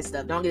BBL and all that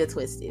stuff. Don't get it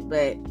twisted,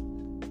 but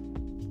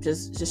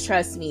just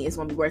trust me, it's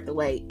gonna be worth the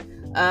wait.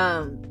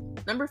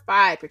 Number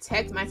 5,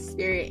 protect my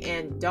spirit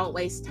and don't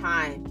waste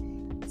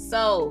time.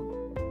 So,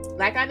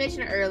 like I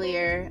mentioned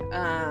earlier,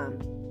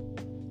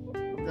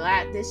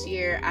 this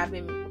year I've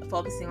been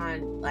focusing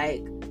on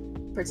like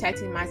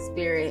protecting my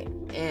spirit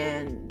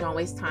and don't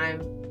waste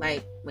time.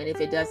 Like,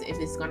 if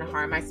it's gonna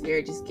harm my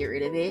spirit, just get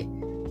rid of it,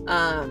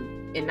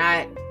 and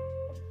not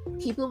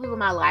keep people in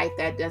my life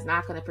that does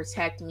not gonna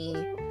protect me,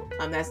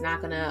 that's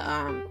not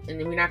gonna and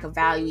then we're not gonna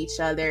value each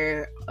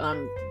other,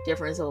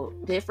 different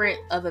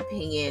of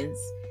opinions,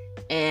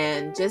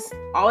 and just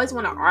always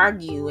want to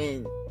argue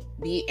and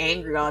be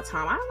angry all the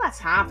time. I don't got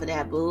time for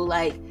that, boo.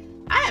 Like,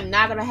 I am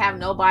not going to have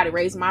nobody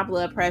raise my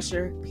blood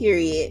pressure,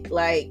 period.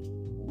 Like,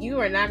 you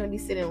are not going to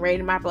be sitting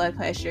raising my blood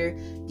pressure,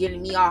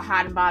 getting me all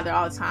hot and bothered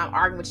all the time,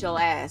 arguing with your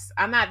ass.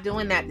 I'm not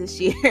doing that this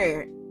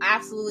year.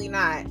 Absolutely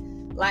not.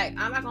 Like,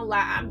 I'm not going to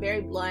lie. I'm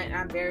very blunt.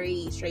 I'm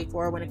very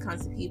straightforward when it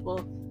comes to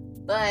people.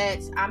 But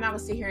I'm not going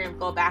to sit here and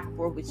go back and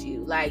forth with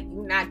you. Like,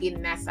 you're not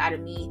getting that side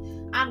of me.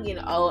 I'm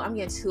getting old. I'm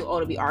getting too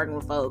old to be arguing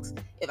with folks.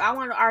 If I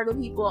want to argue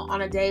with people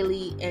on a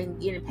daily and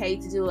getting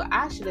paid to do it,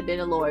 I should have been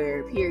a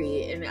lawyer,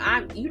 period.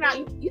 And you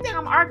think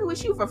I'm arguing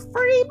with you for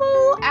free,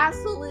 boo?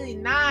 Absolutely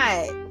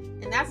not.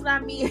 And that's what I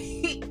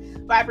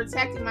mean by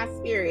protecting my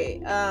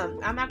spirit.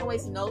 I'm not gonna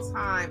waste no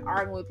time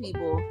arguing with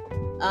people.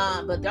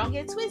 But don't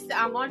get twisted.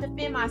 I'm going to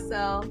defend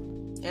myself,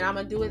 and I'm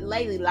gonna do it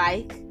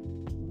ladylike.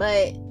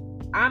 But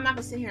I'm not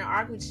gonna sit here and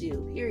argue with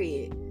you,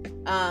 period.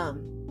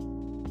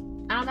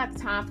 I don't got the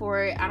time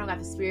for it. I don't got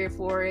the spirit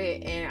for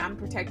it. And I'm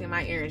protecting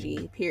my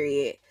energy,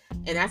 period.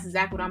 And that's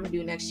exactly what I'm going to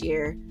do next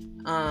year.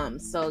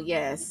 So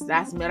yes,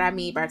 that's what I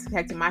mean by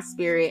protecting my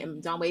spirit,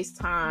 and don't waste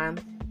time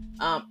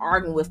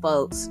arguing with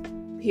folks,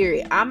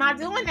 period. I'm not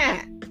doing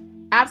that.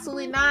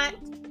 Absolutely not.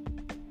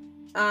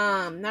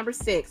 Number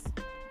 6,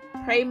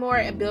 pray more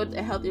and build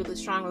a healthy,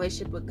 strong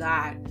relationship with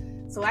God.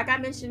 So like I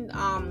mentioned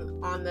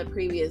on the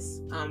previous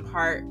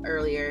part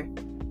earlier,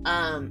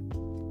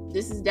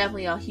 this is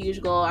definitely a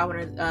huge goal I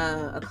want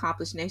to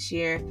accomplish next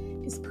year,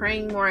 is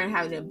praying more and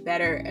having a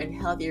better and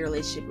healthier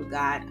relationship with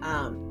God.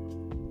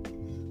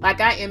 Like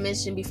I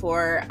mentioned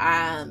before,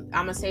 I'm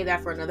going to save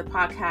that for another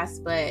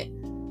podcast, but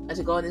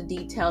to go into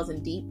details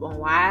and deep on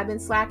why I've been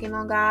slacking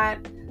on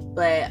God.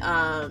 But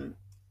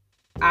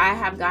I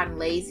have gotten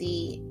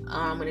lazy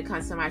when it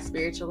comes to my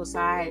spiritual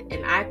side.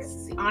 And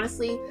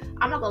honestly,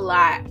 I'm not going to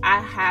lie,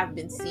 I have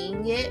been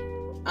seeing it.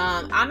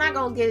 I'm not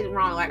going to get it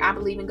wrong. Like, I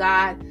believe in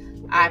God.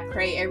 I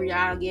pray every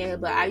now and again,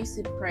 but I used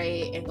to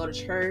pray and go to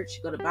church,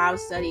 go to Bible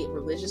study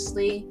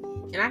religiously,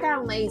 and I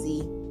got lazy.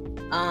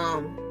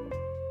 And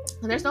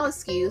there's no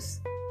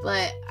excuse,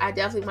 but I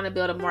definitely want to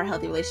build a more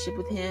healthy relationship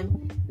with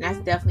Him, and that's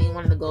definitely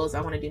one of the goals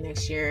I want to do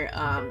next year.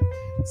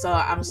 So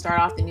I'm gonna start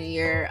off the new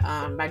year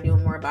by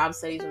doing more Bible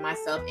studies with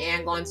myself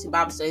and going to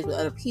Bible studies with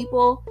other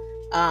people.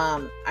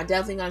 I'm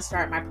definitely gonna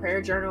start my prayer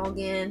journal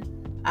again.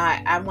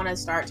 I want to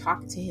start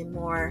talking to Him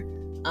more.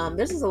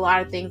 There's just a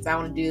lot of things I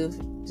want to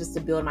do just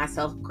to build my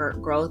self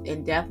growth,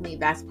 and definitely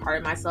that's part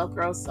of my self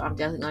growth. So I'm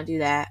definitely gonna do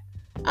that.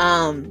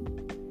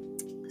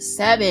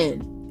 7,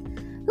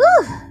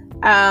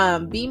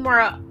 be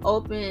more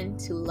open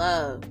to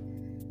love.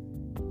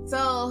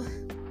 So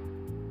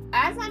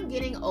as I'm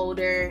getting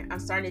older, I'm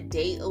starting to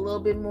date a little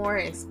bit more,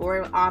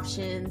 explore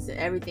options and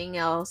everything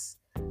else.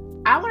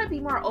 I want to be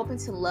more open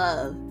to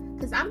love,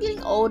 because I'm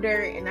getting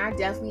older and I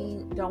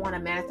definitely don't want to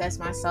manifest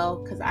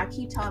myself, because I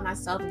keep telling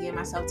myself and giving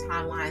myself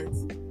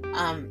timelines.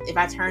 If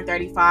I turn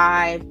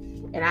 35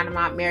 and I'm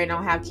not married, I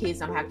don't have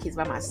kids, I'm gonna have kids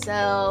by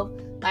myself.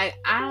 Like,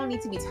 I don't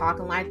need to be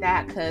talking like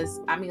that, because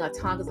I mean, a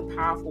tongue is a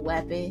powerful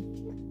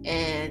weapon,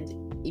 and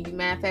if you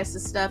manifest the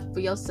stuff for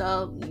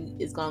yourself,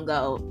 it's gonna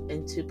go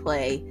into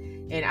play.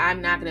 And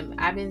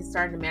I've been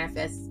starting to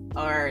manifest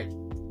or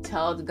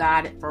tell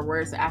God for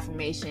words of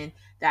affirmation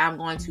that I'm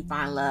going to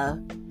find love,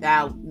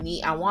 that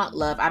I want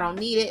love. I don't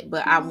need it,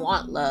 but I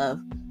want love.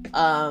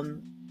 I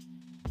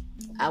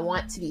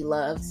want to be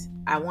loved.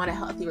 I want a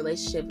healthy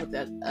relationship with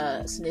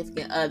a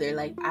significant other.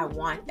 Like, I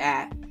want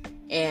that.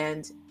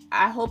 And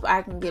I hope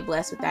I can get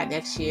blessed with that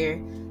next year.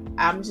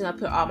 I'm just going to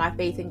put all my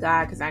faith in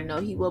God, because I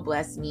know He will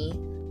bless me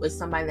with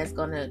somebody that's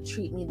going to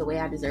treat me the way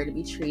I deserve to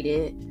be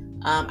treated.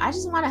 I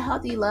just want a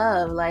healthy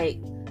love.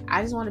 Like,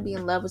 I just want to be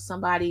in love with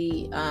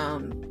somebody.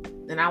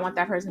 And I want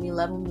that person to be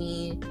loving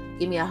me,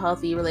 give me a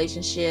healthy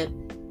relationship,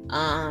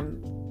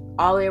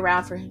 all the way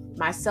around for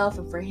myself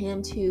and for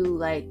him too.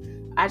 Like,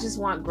 I just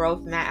want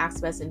growth in that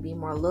aspect and be a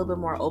little bit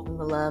more open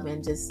to love,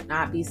 and just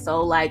not be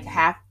so like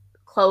half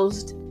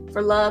closed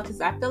for love,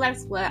 because I feel like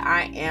that's what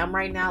I am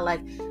right now.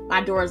 Like,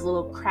 my door is a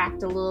little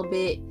cracked a little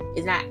bit.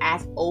 It's not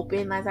as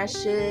open as I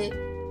should.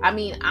 I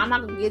mean, I'm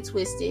not gonna get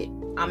twisted.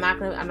 I'm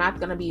not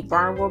gonna be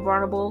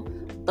vulnerable,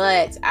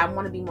 but I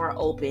want to be more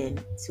open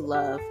to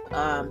love.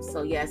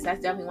 So yes,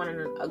 that's definitely one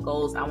of the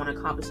goals I want to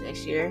accomplish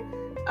next year.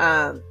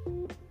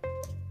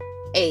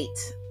 8,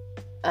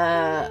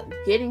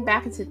 getting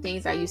back into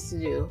things I used to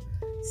do.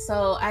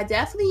 So I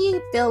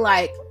definitely feel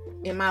like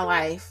in my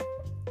life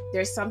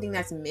there's something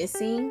that's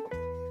missing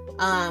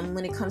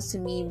when it comes to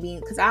me being,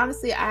 because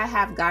honestly I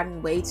have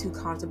gotten way too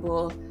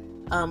comfortable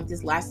with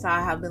this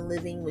lifestyle I have been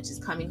living, which is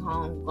coming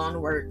home, going to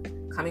work,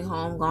 coming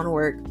home, going to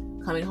work,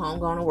 coming home,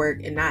 going to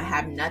work, and not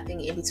have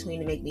nothing in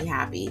between to make me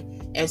happy.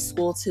 And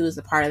school too is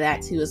a part of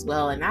that too as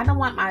well. And I don't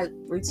want my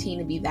routine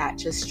to be that,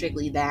 just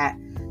strictly that.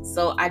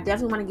 So I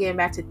definitely want to get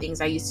back to things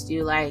I used to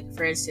do, like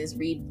for instance,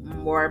 read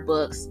more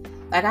books.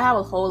 Like, I have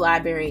a whole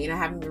library and I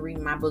haven't been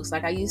reading my books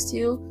like I used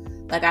to.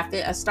 Like,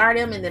 I start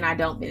them and then I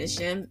don't finish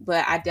them.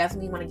 But I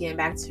definitely want to get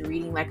back to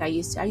reading like I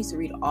used to. I used to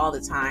read all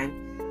the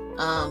time.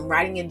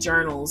 Writing in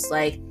journals,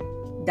 like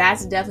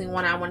that's definitely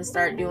one I want to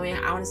start doing.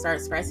 I want to start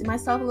expressing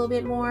myself a little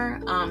bit more,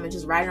 and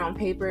just write it on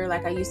paper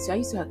like I used to. I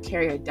used to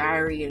carry a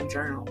diary and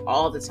journal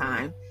all the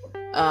time.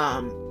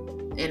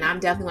 And I'm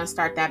definitely going to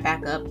start that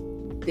back up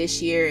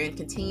this year and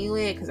continue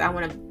it, because I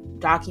want to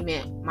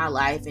document my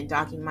life and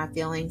document my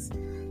feelings.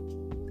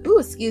 Ooh,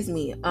 excuse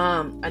me.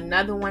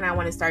 Another one I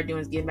want to start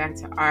doing is getting back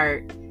to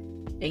art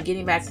and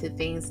getting back to the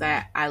things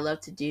that I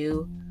love to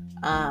do.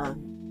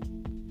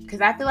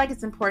 Because I feel like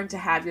it's important to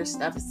have your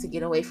stuff, is to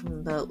get away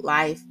from the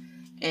life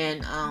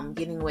and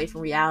getting away from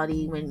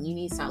reality when you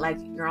need something like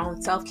your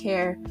own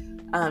self-care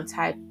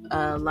type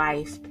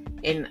life.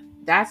 And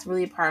that's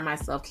really a part of my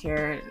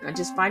self-care, and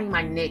just finding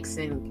my nicks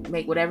and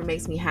make whatever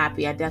makes me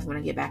happy. I definitely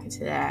want to get back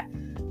into that.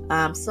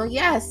 So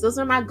yes, those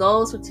are my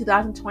goals for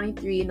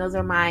 2023, and those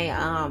are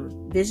my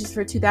visions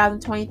for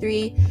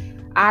 2023.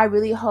 I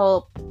really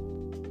hope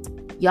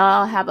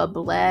y'all have a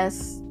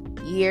blessed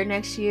year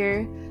next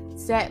year.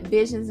 Set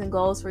visions and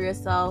goals for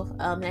yourself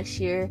next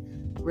year,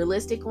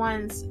 realistic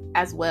ones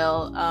as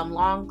well,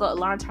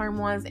 long-term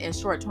ones and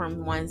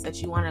short-term ones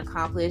that you want to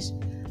accomplish.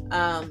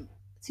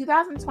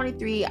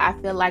 2023, I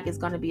feel like it's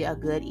going to be a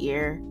good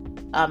year.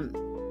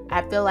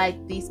 I feel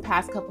like these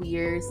past couple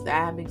years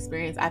that I have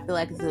experienced, I feel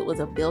like it was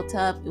a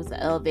built-up, it was an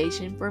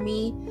elevation for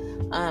me.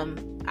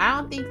 I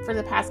don't think for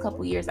the past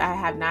couple years I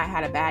have not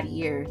had a bad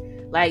year.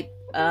 Like,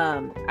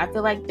 I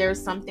feel like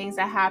there's some things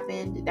that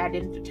happened that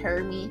didn't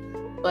deter me,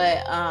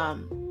 but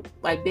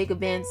like big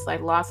events,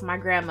 like loss of my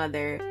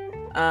grandmother,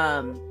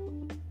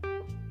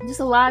 just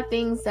a lot of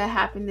things that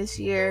happened this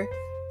year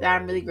that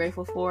I'm really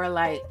grateful for.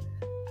 Like,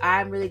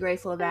 I'm really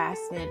grateful that I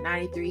spent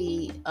my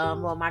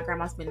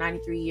grandma spent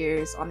 93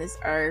 years on this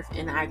earth,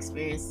 and I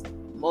experienced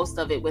most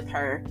of it with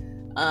her.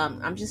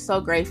 I'm just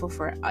so grateful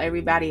for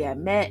everybody I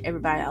met,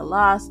 everybody I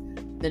lost,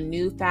 the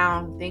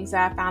newfound things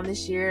that I found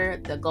this year,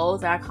 the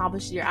goals that I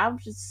accomplished this year. I'm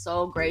just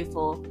so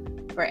grateful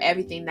for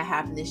everything that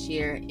happened this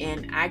year,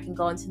 and I can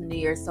go into the new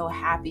year so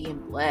happy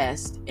and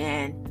blessed,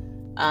 and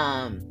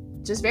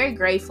just very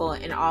grateful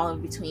and all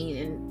in between.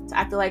 And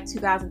I feel like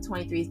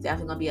 2023 is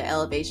definitely going to be an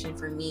elevation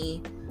for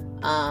me.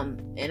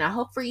 And I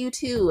hope for you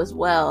too as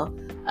well.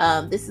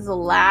 This is the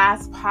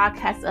last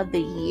podcast of the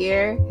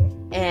year,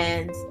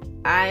 and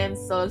I am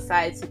so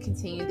excited to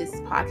continue this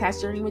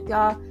podcast journey with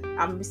y'all.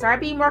 I'm going to start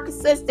being more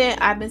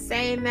consistent. I've been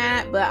saying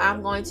that, but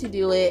I'm going to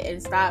do it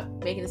and stop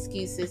making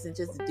excuses and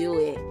just do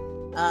it.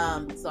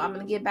 So I'm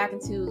going to get back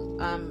into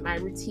my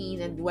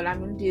routine and what I'm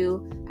going to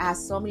do. I have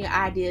so many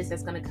ideas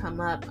that's going to come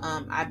up.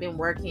 I've been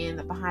working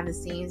behind the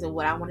scenes and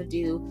what I want to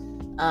do.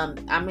 I'm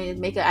going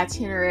to make an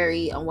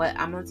itinerary on what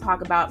I'm going to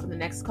talk about for the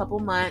next couple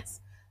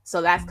months.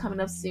 So that's coming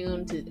up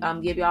soon to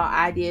give y'all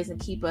ideas and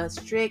keep a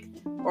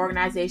strict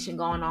organization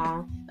going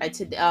on.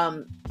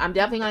 I'm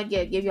definitely going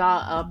to give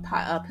y'all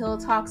a pillow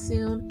talk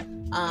soon.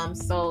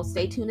 So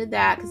stay tuned to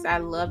that, because I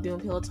love doing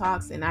pillow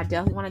talks, and I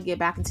definitely want to get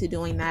back into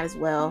doing that as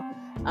well.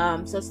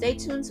 So stay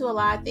tuned to a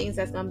lot of things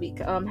that's going to be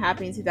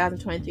happening in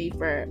 2023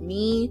 for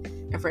me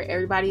and for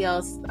everybody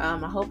else. I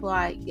hope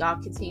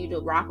y'all continue to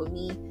rock with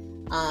me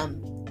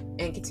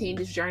and continue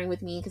this journey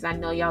with me, because I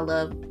know y'all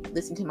love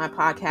listening to my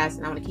podcast,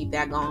 and I want to keep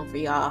that going for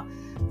y'all.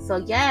 So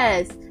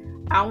yes,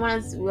 I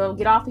want to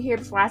get off of here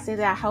before I say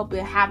that. I hope you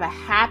have a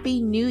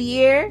happy new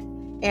year,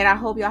 and I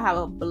hope y'all have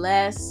a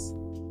blessed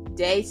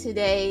day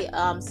today.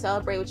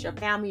 Celebrate with your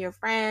family, your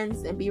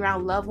friends, and be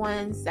around loved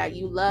ones that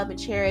you love and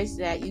cherish,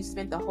 that you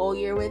spent the whole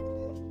year with.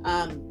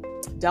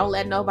 Don't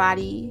let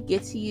nobody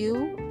get to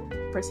you.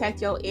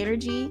 Protect your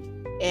energy,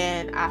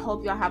 and I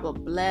hope y'all have a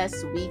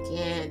blessed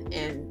weekend,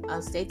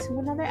 and stay tuned for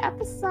another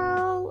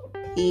episode.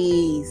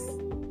 Peace.